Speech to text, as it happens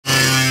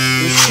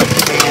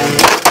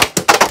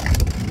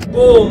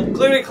Boom!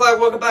 Clippity clap,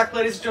 welcome back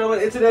ladies and gentlemen.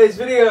 In today's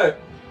video,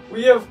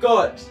 we have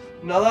got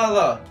none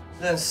other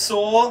than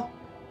Soar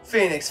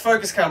Phoenix.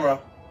 Focus camera.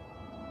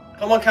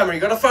 Come on camera,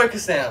 you gotta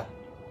focus now.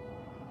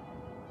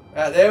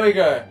 Alright, there we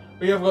go.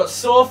 We have got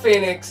Soar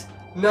Phoenix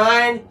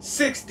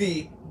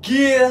 960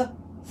 gear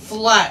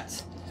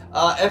flat.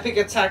 Epic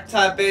attack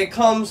type B.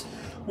 Comes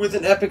with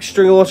an epic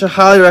string launcher.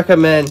 Highly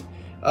recommend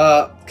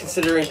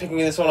considering picking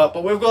this one up.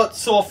 But we've got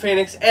Soar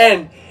Phoenix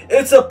and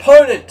its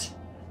opponent.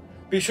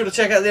 Be sure to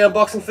check out the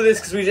unboxing for this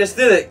because we just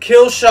did it.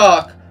 Keel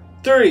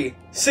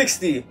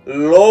 360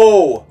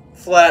 low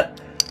flat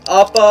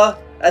upper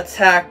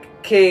attack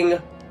king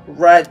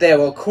right there.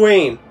 Well,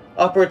 queen.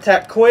 Upper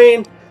attack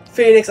queen.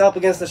 Phoenix up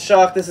against the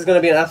shark. This is going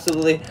to be an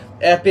absolutely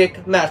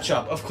epic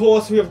matchup. Of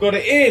course, we have got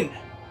it in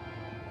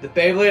the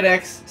Beyblade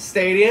X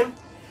Stadium.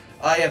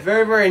 Yeah,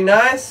 very, very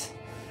nice.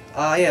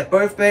 Yeah,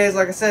 both bays,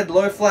 like I said,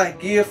 low flat,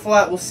 gear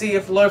flat. We'll see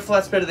if low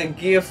flat's better than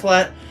gear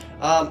flat.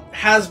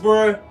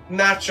 HASBRO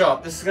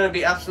matchup. This is going to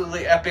be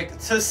absolutely epic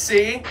to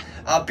see.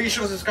 Be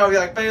sure to subscribe if you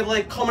like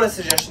Beyblade. Comment a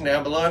suggestion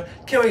down below.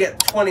 Can we get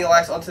 20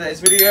 likes on today's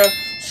video?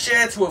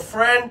 Share to a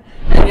friend.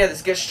 And yeah,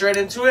 let's get straight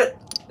into it.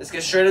 Let's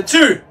get straight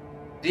into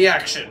the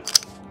action.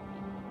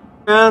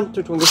 And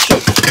Keel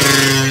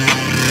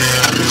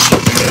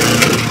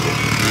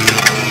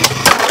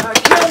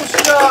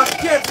Shark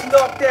gets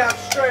knocked out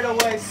straight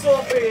away.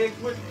 Soar Phoenix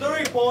with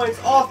 3 points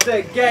off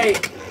the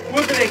gate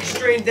with an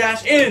extreme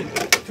dash in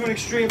to an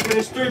extreme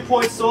finish. 3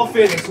 points, Soar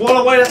Phoenix. What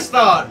a way to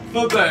start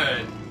for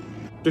Bird.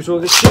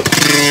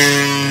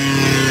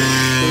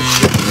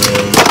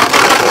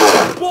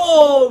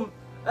 Boom!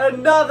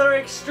 Another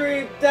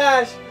extreme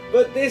dash,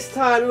 but this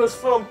time it was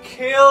from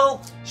Keel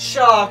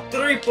Shark.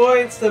 3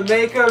 points to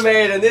make her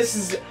maiden. This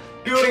is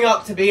building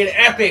up to be an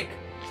epic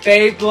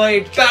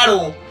Beyblade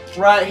battle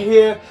right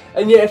here.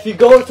 And yeah, if you're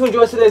going to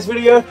enjoy today's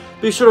video,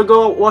 be sure to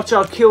go watch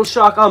our Keel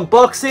Shark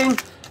unboxing.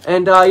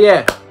 And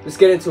yeah, let's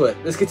get into it.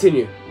 Let's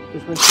continue.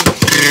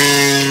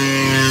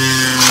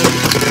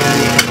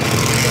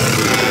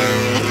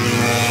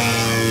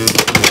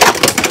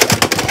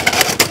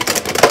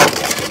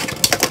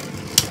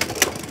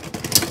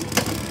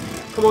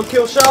 Come on,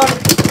 Keel Shark.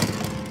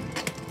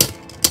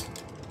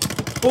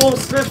 Boom,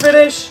 spin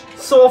finish.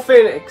 Soar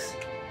Phoenix.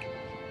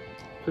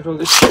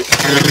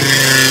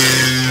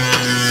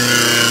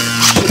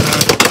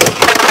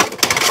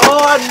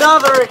 Oh,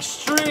 another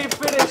extreme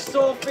finish.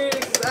 Soar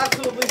Phoenix is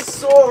absolutely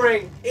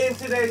soaring in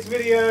today's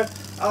video.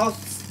 Our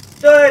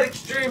third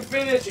extreme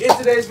finish in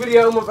today's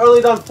video, and we've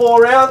only done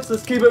 4 rounds.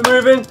 Let's keep it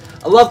moving.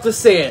 I love to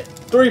see it.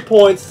 3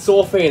 points,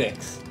 Soar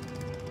Phoenix.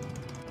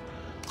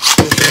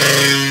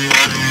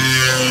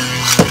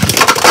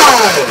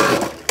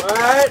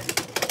 Alright.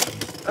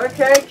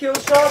 Okay, Keel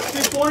Shark,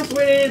 2 points.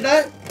 We needed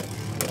that.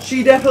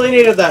 She definitely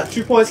needed that.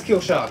 2 points, Keel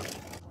Shark.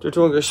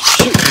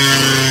 Shoot.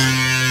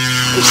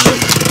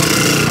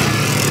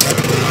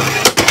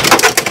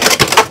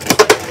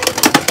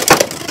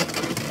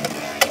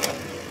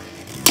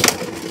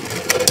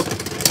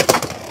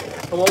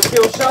 Come on,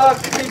 Keel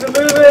Shark, keep it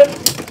moving.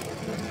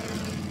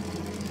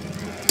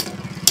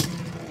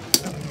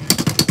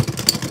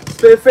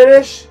 Spin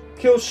finish,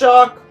 Keel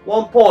Shark,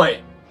 1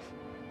 point.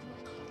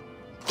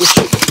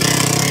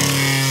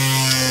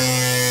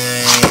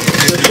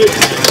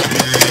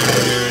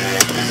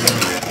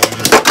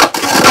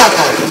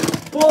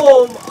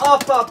 Boom!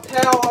 Upper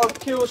power of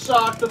Keel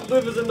Shark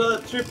delivers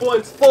another 2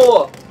 points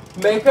for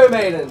Mako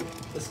Maiden.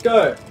 Let's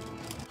go.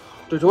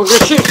 Come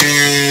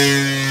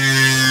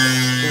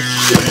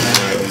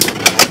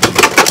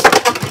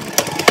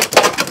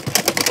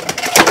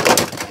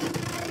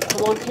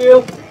on,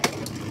 Keel.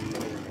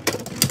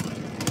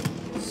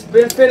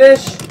 Spin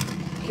finish.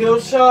 Keel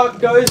Shark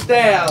goes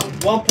down.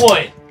 1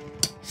 point.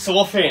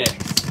 Soar Phoenix.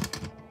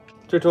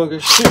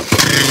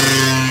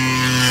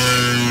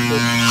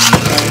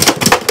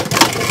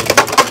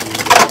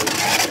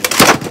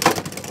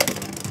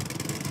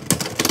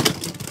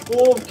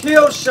 Boom,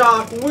 Keel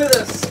Shark with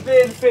a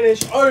spin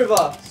finish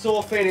over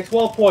Soar Phoenix.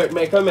 1 point,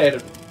 Mako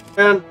Maiden.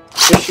 And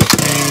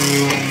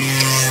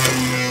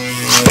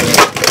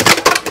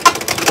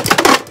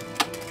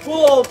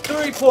boom,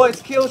 3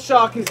 points. Keel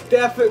Shark is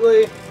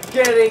definitely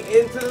getting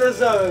into the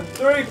zone.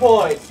 3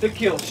 points to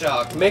Keel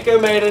Shark. Mako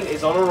Maiden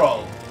is on a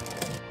roll.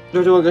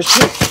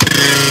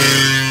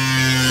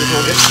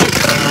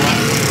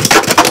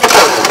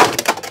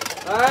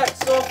 Alright,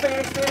 Soar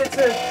Phoenix needed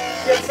to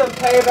get some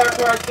payback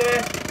right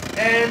there,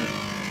 and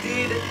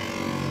did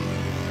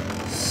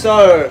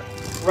so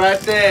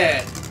right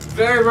there.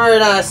 Very, very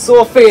nice.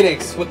 Soar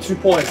Phoenix with 2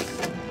 points.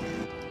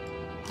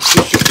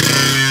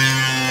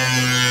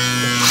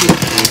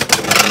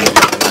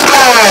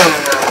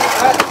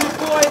 Alright, 2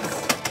 points.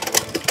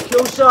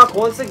 Keel Shark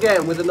once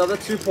again with another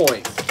 2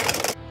 points.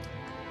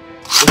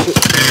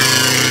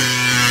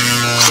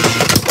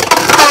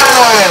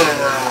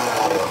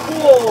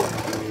 Cool.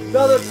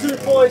 Another 2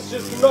 points,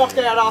 just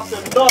knockout after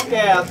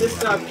knockout. This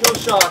time Keel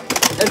Shark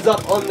ends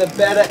up on the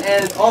better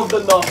end of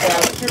the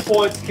knockout. 2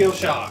 points, Keel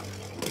Shark.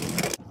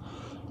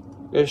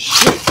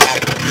 Shoot.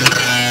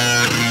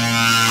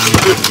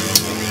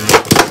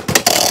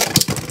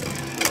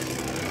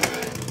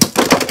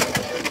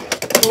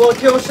 Come on,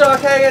 Kill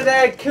Shark, hang in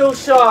there. Kill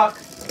Shark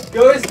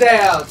goes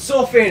down.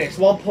 Soar Phoenix,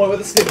 1 point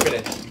with a spin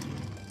finish.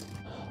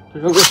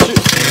 We're gonna go shoot.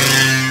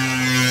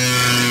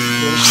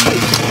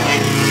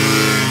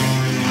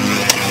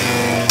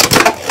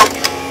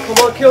 Come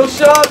on, Kill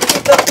Shark,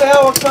 keep the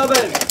power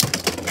coming.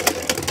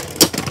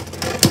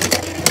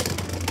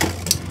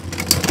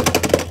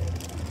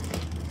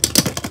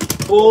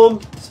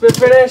 Boom, spin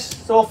finish,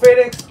 Soar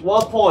Phoenix,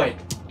 1 point.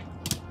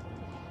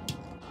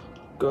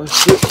 Go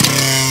shoot.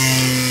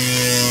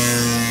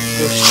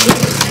 Go shoot.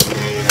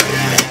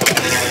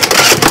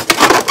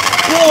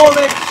 Boom,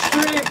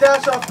 extreme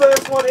dash, our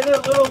first one in a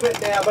little bit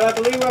now, but I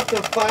believe we're up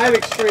to 5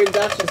 extreme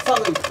dashes,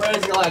 something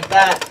crazy like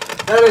that.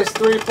 That is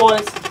 3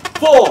 points.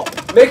 4,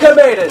 make a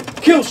maiden,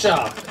 Kill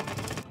Shark.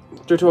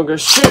 3, 2, 1, go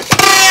shoot.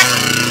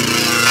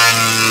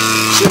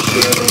 Shoot,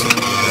 shoot.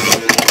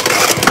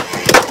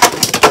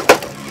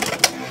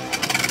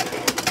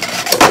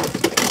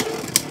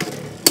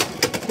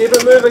 Keep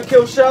it moving,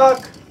 Kill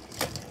Shark.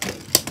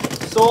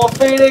 Soar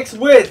Phoenix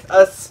with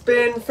a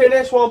spin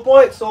finish, 1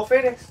 point. Soar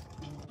Phoenix.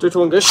 3, 2,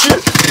 1, go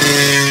shoot. 3,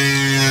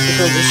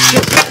 2, 1, go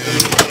shoot.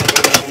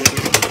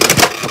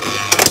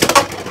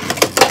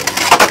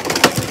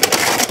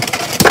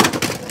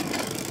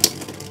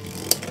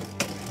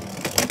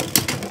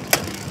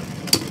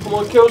 Come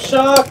on, Kill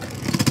Shark.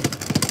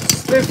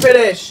 Spin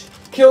finish,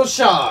 Kill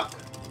Shark.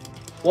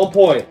 1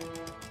 point.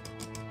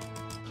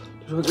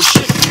 3, 2, 1, go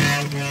shoot.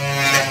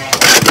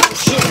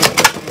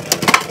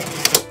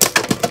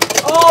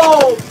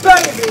 Oh,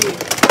 baby!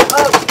 A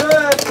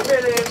burst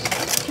finish,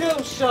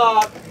 Kill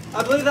Shark.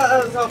 I believe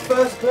that was our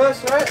first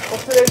burst, right,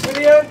 of today's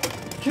video.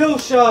 Kill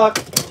Shark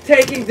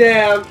taking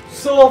down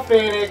Soar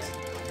Phoenix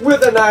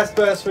with a nice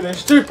burst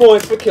finish. 2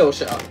 points for Kill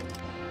Shark.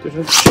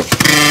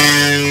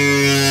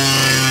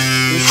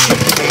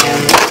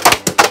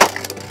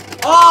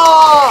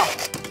 Oh!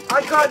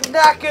 I got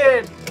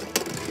knackered!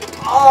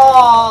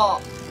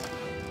 Oh!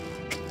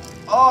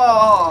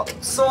 Oh!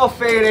 Soar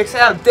Phoenix,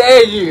 how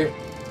dare you!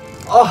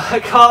 Oh, I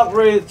can't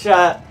breathe,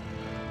 chat.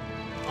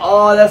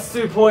 Oh, that's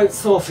 2 points,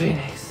 Soar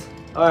Phoenix.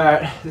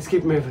 Alright, let's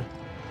keep moving.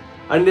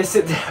 I need to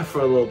sit there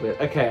for a little bit.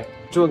 Okay.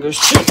 Do you want to go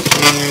shoot?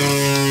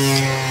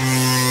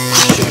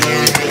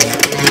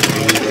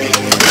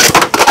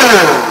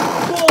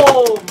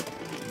 Boom!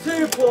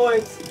 2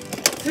 points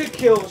to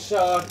Kill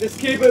Shark. Just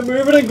keep it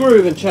moving and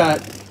grooving,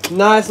 chat.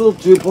 Nice little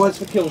 2 points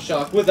for Kill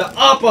Shark with the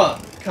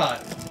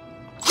uppercut.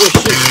 Go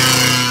shoot.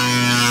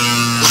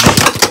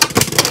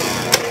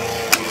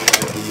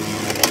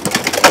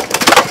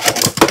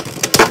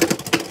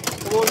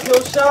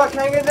 Kill Shark,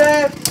 hang in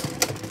there.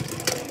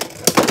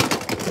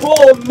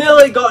 Poor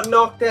Millie got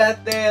knocked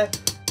out there.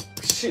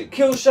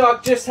 Kill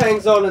Shark just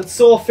hangs on and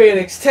Soar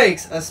Phoenix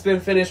takes a spin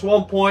finish.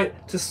 1 point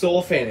to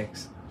Soar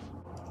Phoenix.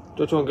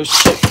 Don't want to go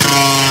shit.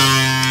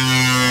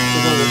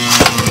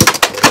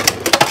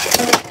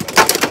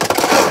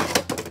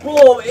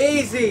 Boom,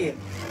 easy.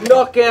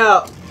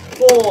 Knockout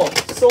for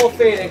Soar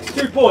Phoenix.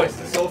 2 points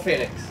to Soar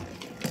Phoenix.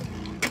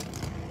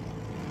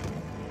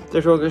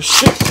 Don't want to go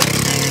shit.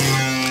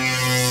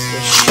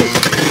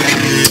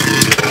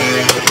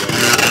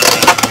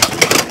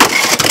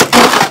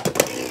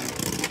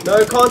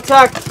 No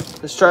contact.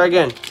 Let's try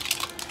again.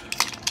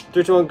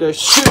 3, 2, 1, go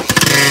shoot. 3, 2,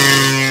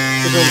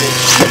 1, go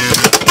shoot.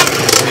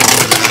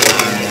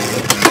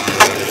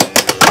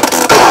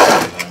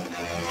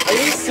 Are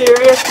you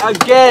serious?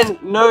 Again,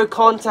 no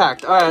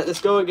contact. Alright, let's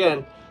go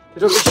again. 3,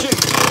 2, 1, go shoot.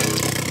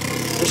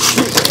 Go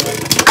shoot.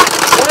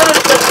 That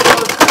is just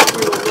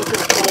we were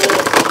looking for.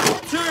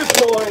 2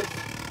 points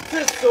to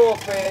Soar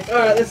Phoenix.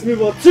 Alright, let's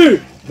move on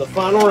to the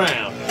final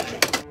round.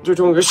 3,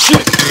 2, 1, go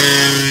shoot. Go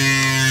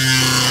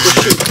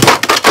shoot.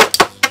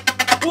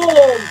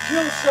 Boom!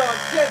 Kill Shark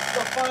gets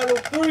the final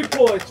 3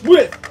 points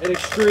with an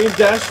extreme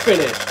dash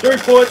finish. 3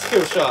 points,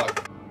 Kill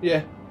Shark.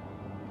 Yeah.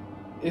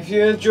 If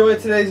you enjoyed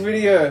today's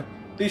video,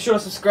 be sure to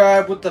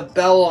subscribe with the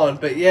bell on.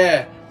 But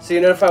yeah, so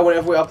you're notified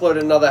whenever we upload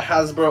another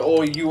Hasbro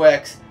or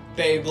UX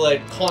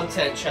Beyblade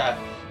content, chat.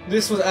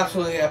 This was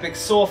absolutely epic.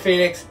 Soar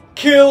Phoenix,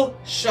 Kill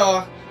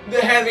Shark, the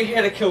heavy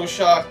hitter Kill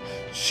Shark,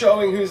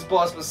 showing who's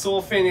boss. But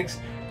Soar Phoenix,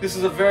 this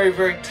was a very,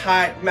 very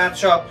tight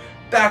matchup.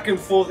 Back and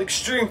forth,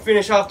 extreme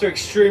finish after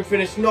extreme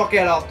finish,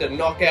 knockout after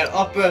knockout,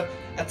 upper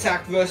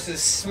attack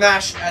versus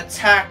smash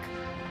attack,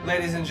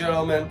 ladies and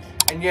gentlemen.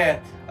 And yeah,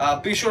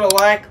 be sure to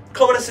like,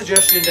 comment a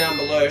suggestion down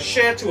below,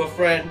 share to a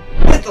friend,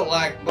 hit the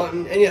like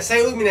button, and yeah, say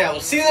it with me now. We'll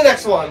see you in the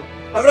next one.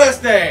 Have a nice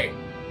day.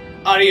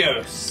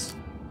 Adios.